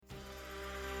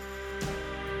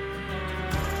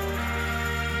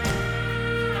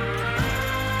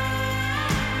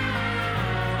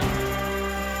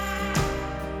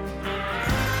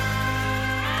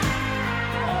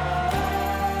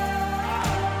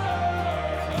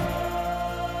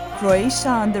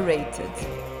Croatia Underrated.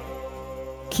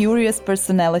 Curious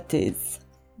Personalities.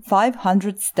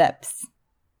 500 Steps.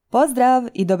 Pozdrav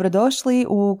I dobrodošli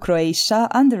u Croatia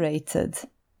Underrated.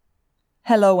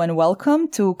 Hello and welcome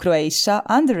to Croatia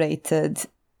Underrated,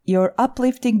 your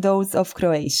uplifting dose of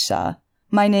Croatia.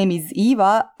 My name is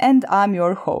Eva and I'm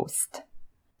your host.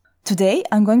 Today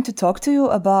I'm going to talk to you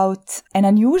about an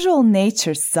unusual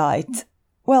nature site.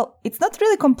 Well, it's not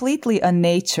really completely a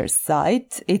nature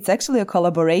site. It's actually a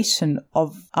collaboration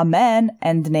of a man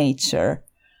and nature.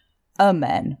 A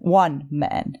man, one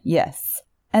man, yes.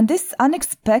 And this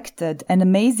unexpected and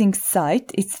amazing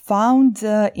site is found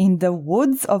in the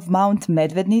woods of Mount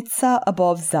Medvednica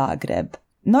above Zagreb.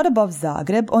 Not above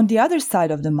Zagreb, on the other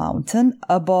side of the mountain,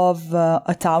 above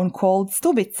a town called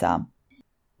Stubica.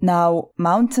 Now,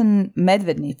 Mountain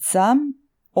Medvednica,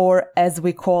 or as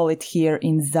we call it here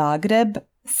in Zagreb,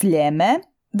 Sljeme.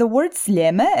 The word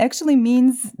Sljeme actually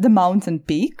means the mountain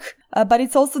peak, but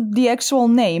it's also the actual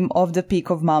name of the peak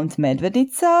of Mount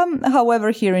Medvednica. However,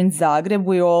 here in Zagreb,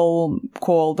 we all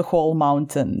call the whole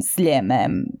mountain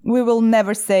Sljeme. We will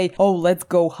never say, oh, let's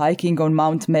go hiking on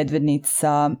Mount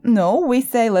Medvednica. No, we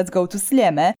say, let's go to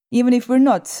Sljeme, even if we're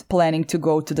not planning to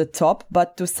go to the top,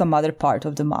 but to some other part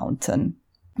of the mountain.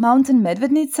 Mountain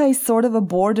Medvednica is sort of a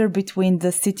border between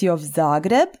the city of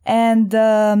Zagreb and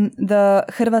the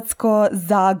Hrvatsko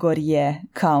Zagorje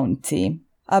county,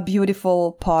 a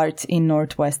beautiful part in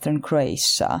northwestern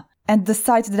Croatia. And the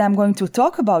site that I'm going to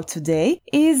talk about today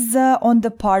is on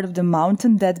the part of the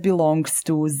mountain that belongs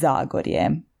to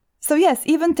Zagorje. So yes,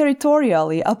 even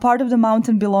territorially, a part of the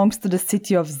mountain belongs to the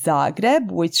city of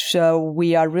Zagreb, which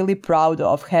we are really proud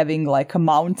of having like a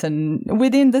mountain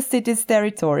within the city's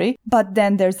territory. But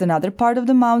then there's another part of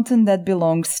the mountain that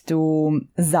belongs to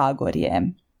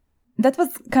Zagorje. That was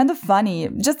kind of funny.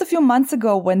 Just a few months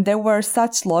ago when there were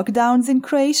such lockdowns in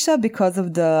Croatia because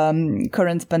of the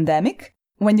current pandemic,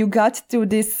 when you got to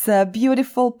this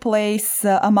beautiful place,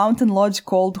 a mountain lodge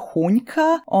called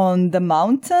Hunjka on the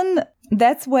mountain,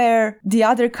 that's where the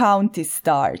other county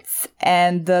starts.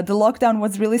 And the lockdown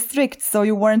was really strict, so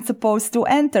you weren't supposed to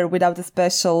enter without a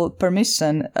special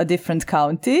permission a different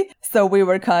county. So we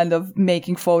were kind of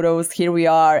making photos. Here we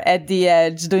are at the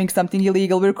edge doing something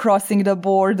illegal. We're crossing the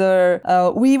border.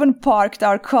 We even parked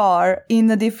our car in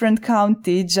a different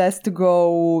county just to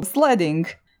go sledding.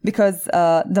 Because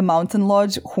the mountain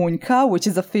lodge Hunjka, which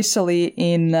is officially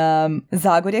in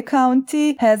Zagorje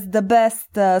County, has the best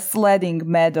sledding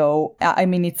meadow. I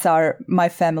mean, it's my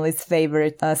family's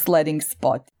favorite sledding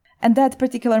spot. And that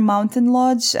particular mountain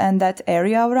lodge and that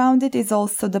area around it is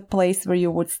also the place where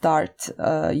you would start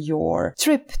your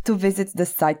trip to visit the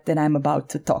site that I'm about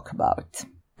to talk about.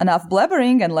 Enough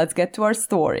blabbering and let's get to our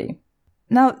story.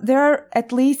 Now, there are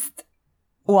at least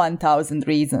 1,000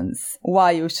 reasons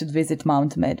why you should visit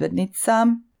Mount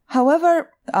Medvednica. However,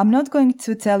 I'm not going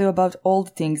to tell you about all the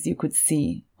things you could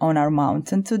see on our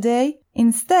mountain today.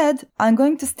 Instead, I'm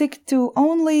going to stick to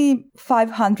only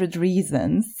 500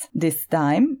 reasons this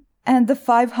time. And the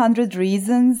 500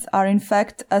 reasons are in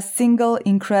fact a single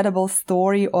incredible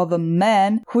story of a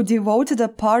man who devoted a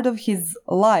part of his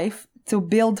life to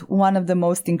build one of the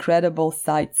most incredible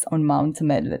sites on Mount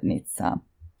Medvednica.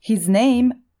 His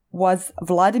name was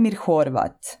Vladimir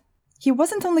Horvat. He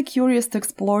wasn't only curious to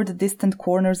explore the distant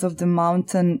corners of the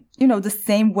mountain, the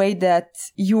same way that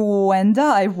you and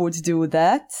I would do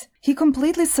that. He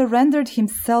completely surrendered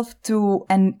himself to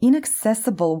an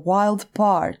inaccessible wild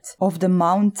part of the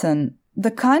mountain,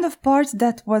 the kind of part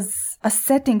that was a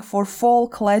setting for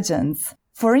folk legends.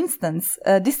 For instance,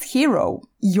 this hero,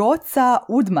 Joca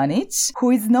Udmanić,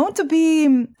 who is known to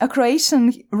be a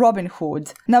Croatian Robin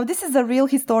Hood. Now, this is a real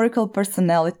historical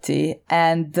personality,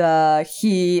 and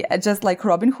he, just like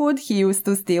Robin Hood, he used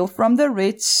to steal from the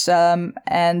rich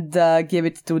and give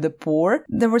it to the poor.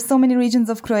 There were so many regions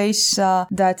of Croatia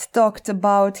that talked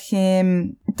about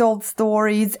him, told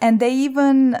stories, and they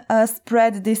even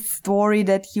spread this story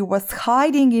that he was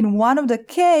hiding in one of the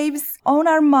caves on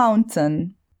our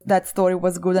mountain. That story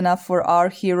was good enough for our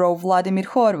hero Vladimir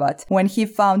Horvat. When he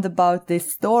found about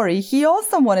this story, he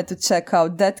also wanted to check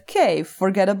out that cave.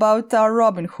 Forget about our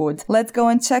Robin Hood. Let's go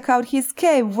and check out his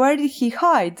cave. Where did he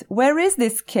hide? Where is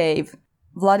this cave?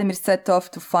 Vladimir set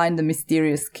off to find the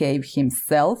mysterious cave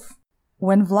himself.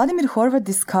 When Vladimir Horvat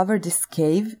discovered this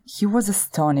cave, he was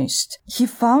astonished. He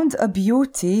found a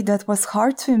beauty that was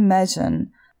hard to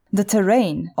imagine. The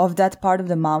terrain of that part of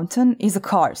the mountain is a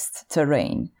karst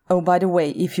terrain. Oh, by the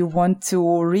way, if you want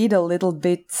to read a little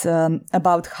bit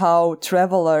about how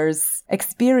travelers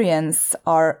experience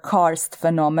our karst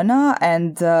phenomena,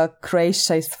 and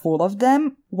Croatia is full of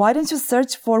them, why don't you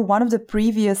search for one of the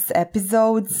previous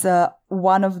episodes,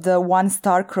 one of the One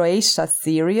Star Croatia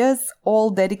series, all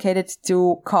dedicated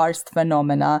to karst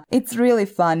phenomena. It's really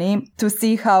funny to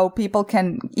see how people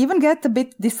can even get a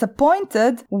bit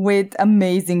disappointed with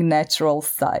amazing natural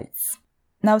sights.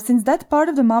 Now, since that part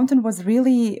of the mountain was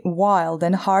really wild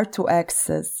and hard to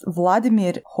access,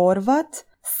 Vladimir Horvat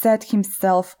set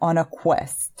himself on a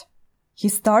quest. He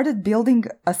started building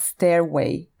a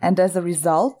stairway, and as a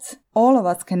result, all of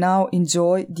us can now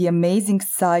enjoy the amazing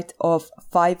sight of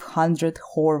 500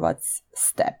 Horvat's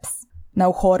steps.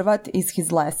 Now, Horvat is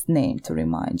his last name, to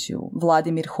remind you.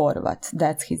 Vladimir Horvat,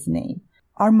 that's his name.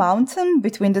 Our mountain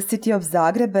between the city of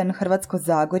Zagreb and Hrvatsko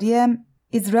Zagorje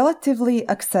is relatively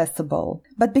accessible.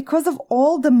 But because of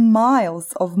all the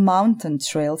miles of mountain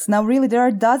trails, now really there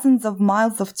are dozens of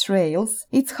miles of trails,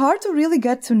 it's hard to really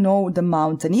get to know the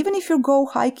mountain. Even if you go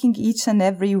hiking each and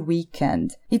every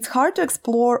weekend, it's hard to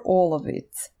explore all of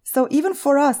it. So even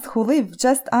for us who live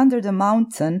just under the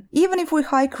mountain, even if we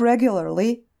hike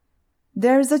regularly,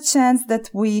 there's a chance that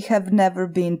we have never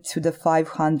been to the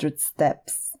 500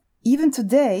 steps. Even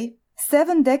today,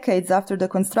 7 decades after the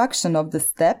construction of the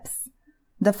steps,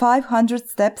 the 500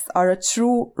 steps are a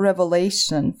true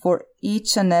revelation for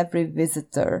each and every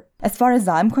visitor. As far as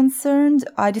I'm concerned,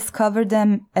 I discovered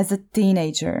them as a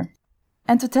teenager.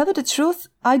 And to tell you the truth,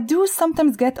 I do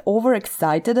sometimes get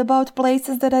overexcited about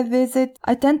places that I visit.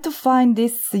 I tend to find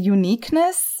this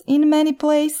uniqueness in many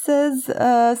places,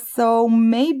 so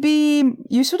maybe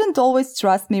you shouldn't always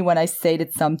trust me when I say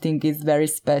that something is very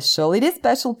special. It is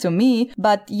special to me,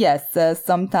 but yes,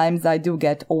 sometimes I do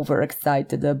get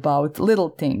overexcited about little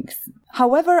things.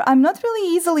 However, I'm not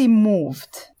really easily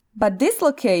moved. But this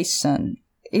location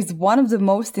is one of the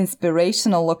most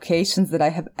inspirational locations that I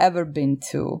have ever been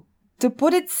to. To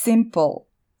put it simple,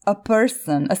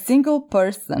 a single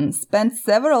person, spent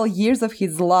several years of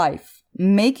his life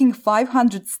making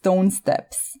 500 stone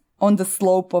steps on the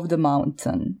slope of the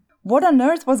mountain. What on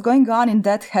earth was going on in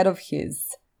that head of his?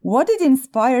 What did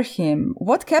inspire him?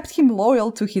 What kept him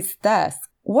loyal to his task?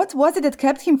 What was it that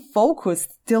kept him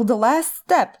focused till the last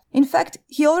step? In fact,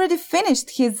 he already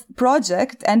finished his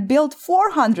project and built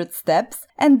 400 steps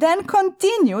and then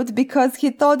continued because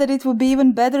he thought that it would be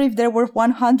even better if there were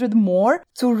 100 more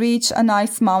to reach a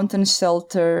nice mountain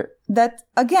shelter that,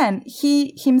 again,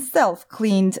 he himself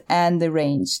cleaned and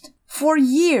arranged. For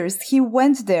years, he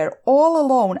went there all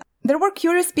alone. There were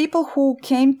curious people who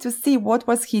came to see what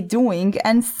was he doing,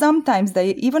 and sometimes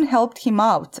they even helped him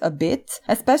out a bit,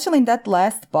 especially in that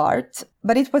last part.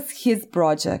 But it was his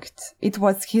project. It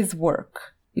was his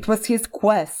work. It was his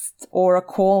quest or a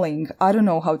calling. I don't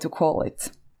know how to call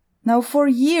it. Now, for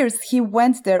years, he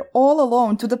went there all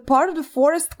alone to the part of the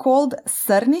forest called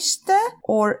Srnište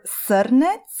or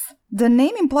Srnec. The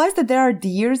name implies that there are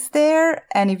deers there,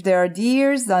 and if there are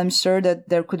deers, I'm sure that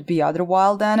there could be other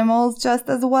wild animals just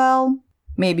as well.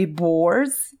 Maybe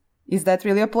boars? Is that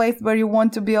really a place where you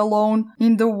want to be alone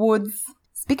in the woods?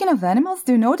 Speaking of animals,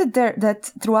 do you know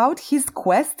that throughout his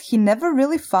quest, he never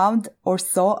really found or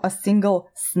saw a single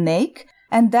snake?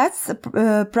 And that's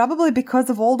probably because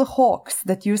of all the hawks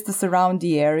that used to surround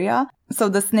the area. So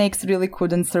the snakes really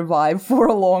couldn't survive for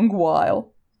a long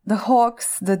while. The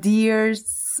hawks, the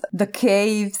deers, the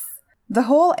caves, the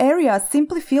whole area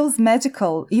simply feels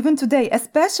magical, even today,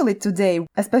 especially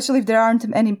if there aren't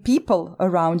many people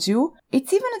around you.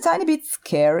 It's even a tiny bit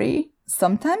scary.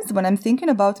 Sometimes when I'm thinking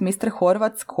about Mr.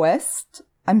 Horvat's quest,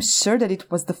 I'm sure that it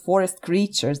was the forest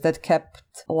creatures that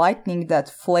kept lighting that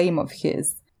flame of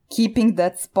his, keeping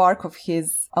that spark of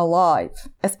his alive,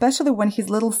 especially when his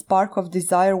little spark of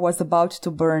desire was about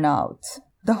to burn out.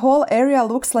 The whole area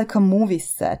looks like a movie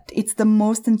set. It's the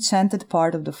most enchanted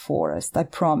part of the forest, I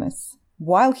promise.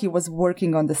 While he was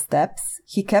working on the steps,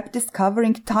 he kept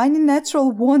discovering tiny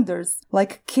natural wonders,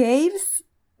 like caves,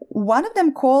 one of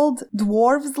them called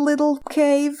Dwarf's Little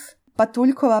Cave,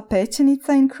 Patuljkova Pečenica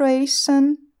in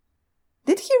Croatian.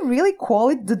 Did he really call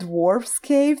it the Dwarf's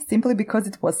Cave simply because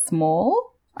it was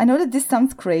small? I know that this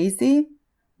sounds crazy,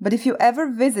 but if you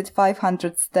ever visit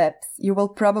 500 steps, you will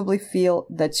probably feel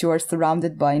that you are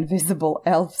surrounded by invisible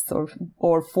elves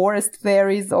or forest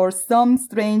fairies or some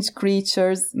strange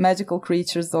creatures, magical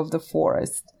creatures of the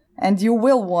forest. And you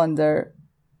will wonder,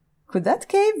 could that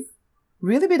cave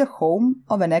really be the home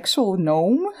of an actual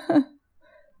gnome?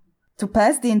 To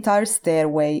pass the entire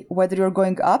stairway, whether you're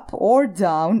going up or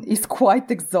down, is quite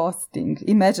exhausting.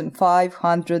 Imagine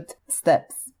 500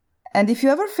 steps. And if you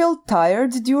ever feel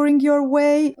tired during your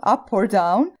way, up or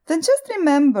down, then just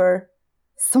remember,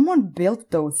 someone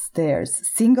built those stairs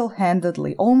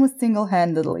single-handedly, almost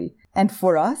single-handedly. And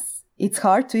for us, it's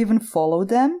hard to even follow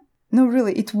them. No,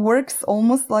 really, it works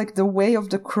almost like the way of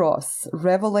the cross,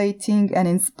 revelating and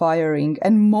inspiring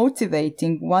and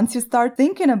motivating once you start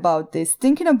thinking about this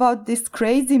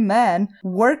crazy man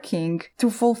working to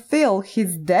fulfill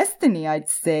his destiny, I'd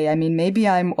say. I mean, maybe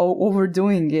I'm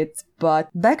overdoing it, but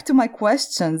back to my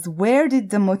questions, where did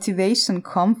the motivation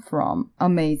come from?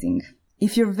 Amazing.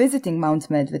 If you're visiting Mount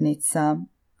Medvednica,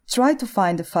 try to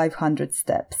find the 500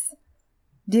 steps.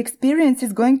 The experience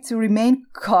is going to remain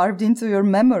carved into your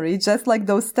memory, just like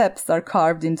those steps are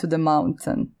carved into the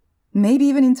mountain. Maybe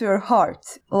even into your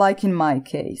heart, like in my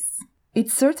case.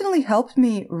 It certainly helped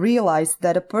me realize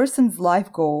that a person's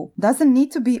life goal doesn't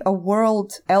need to be a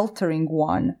world-altering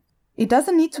one. It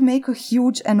doesn't need to make a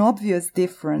huge and obvious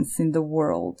difference in the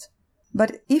world.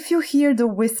 But if you hear the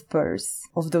whispers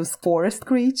of those forest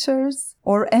creatures,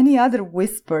 or any other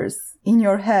whispers in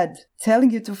your head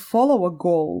telling you to follow a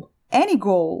goal, any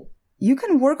goal, you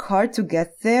can work hard to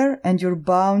get there and you're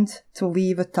bound to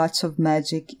leave a touch of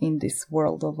magic in this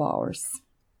world of ours.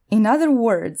 In other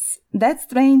words, that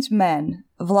strange man,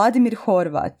 Vladimir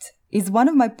Horvat, is one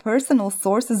of my personal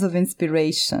sources of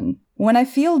inspiration. When I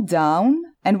feel down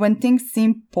and when things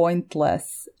seem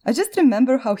pointless, I just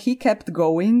remember how he kept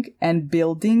going and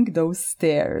building those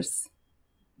stairs.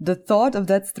 The thought of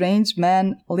that strange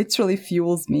man literally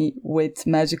fuels me with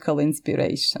magical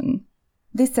inspiration.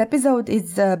 This episode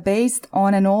is based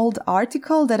on an old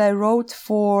article that I wrote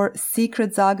for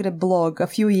Secret Zagreb blog a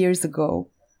few years ago.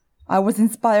 I was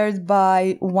inspired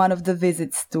by one of the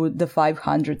visits to the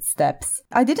 500 steps.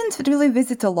 I didn't really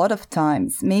visit a lot of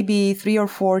times, maybe 3 or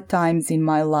 4 times in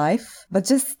my life, but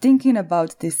just thinking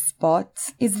about this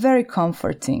spot is very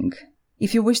comforting.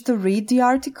 If you wish to read the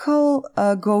article,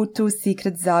 go to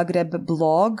Secret Zagreb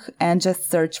blog and just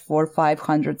search for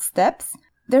 500 steps.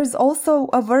 There's also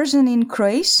a version in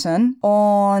Croatian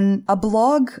on a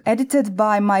blog edited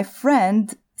by my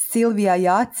friend Silvija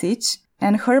Jacic,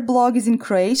 and her blog is in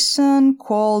Croatian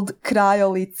called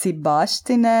Krajolici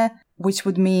baštine, which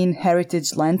would mean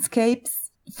heritage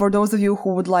landscapes. For those of you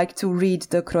who would like to read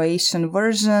the Croatian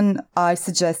version, I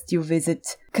suggest you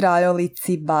visit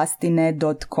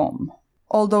krajolicibastine.com.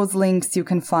 All those links you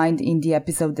can find in the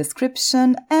episode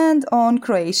description and on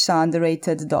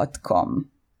croatiaunderrated.com.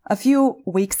 A few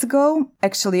weeks ago,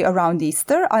 actually around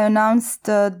Easter, I announced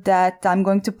that I'm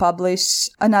going to publish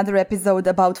another episode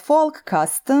about folk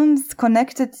customs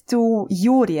connected to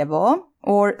Jurjevo,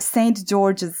 or St.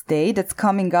 George's Day, that's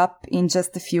coming up in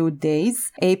just a few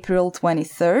days, April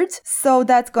 23rd. So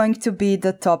that's going to be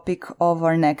the topic of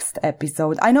our next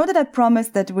episode. I know that I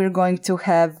promised that we're going to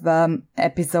have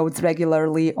episodes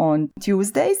regularly on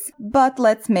Tuesdays, but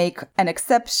let's make an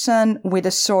exception with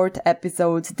a short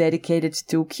episode dedicated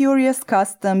to curious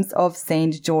customs of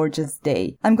St. George's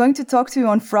Day. I'm going to talk to you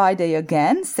on Friday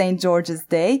again, St. George's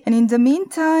Day, and in the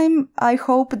meantime, I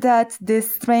hope that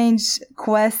this strange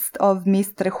quest of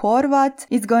Mr. Horvat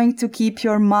is going to keep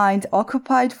your mind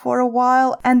occupied for a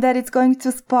while and that it's going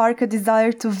to spark a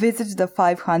desire to visit the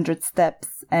 500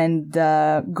 steps and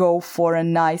go for a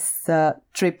nice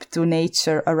trip to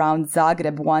nature around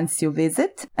Zagreb once you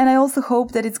visit. And I also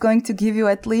hope that it's going to give you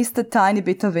at least a tiny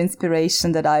bit of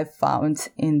inspiration that I've found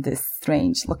in this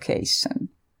strange location.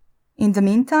 In the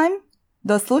meantime,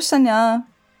 do slušanja.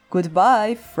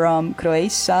 Goodbye from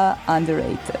Croatia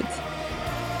Underrated.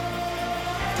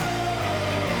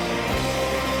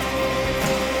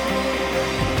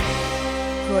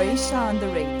 Croatia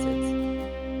Underrated.